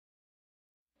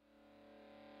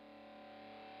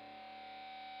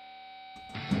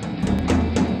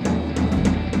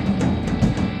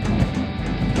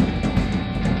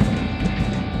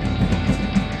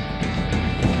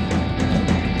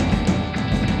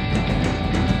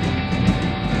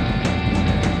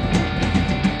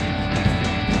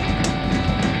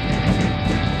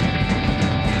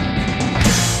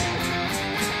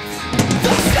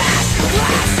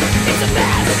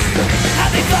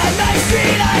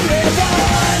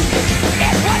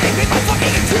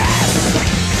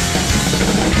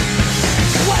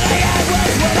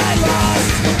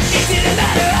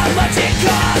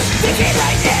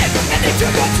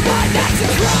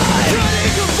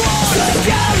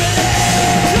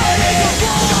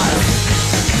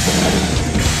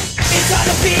It's on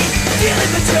a beat,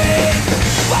 feeling betrayed.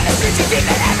 Why the streets you think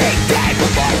that every day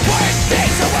will more worse things